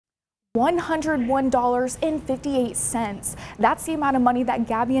$101.58. That's the amount of money that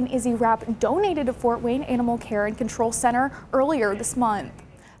Gabby and Izzy Rapp donated to Fort Wayne Animal Care and Control Center earlier this month.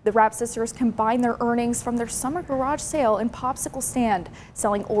 The Rapp sisters combined their earnings from their summer garage sale and popsicle stand,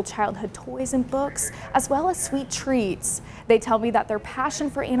 selling old childhood toys and books, as well as sweet treats. They tell me that their passion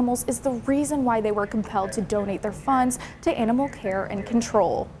for animals is the reason why they were compelled to donate their funds to Animal Care and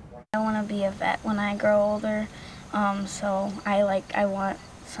Control. I want to be a vet when I grow older, so I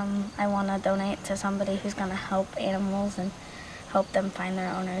want to donate to somebody who's going to help animals and help them find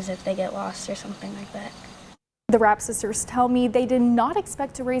their owners if they get lost or something like that. The Rapp sisters tell me they did not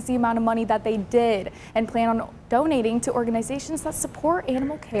expect to raise the amount of money that they did and plan on donating to organizations that support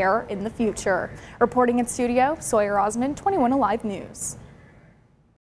animal care in the future. Reporting in studio, Sawyer Osmond, 21 Alive News.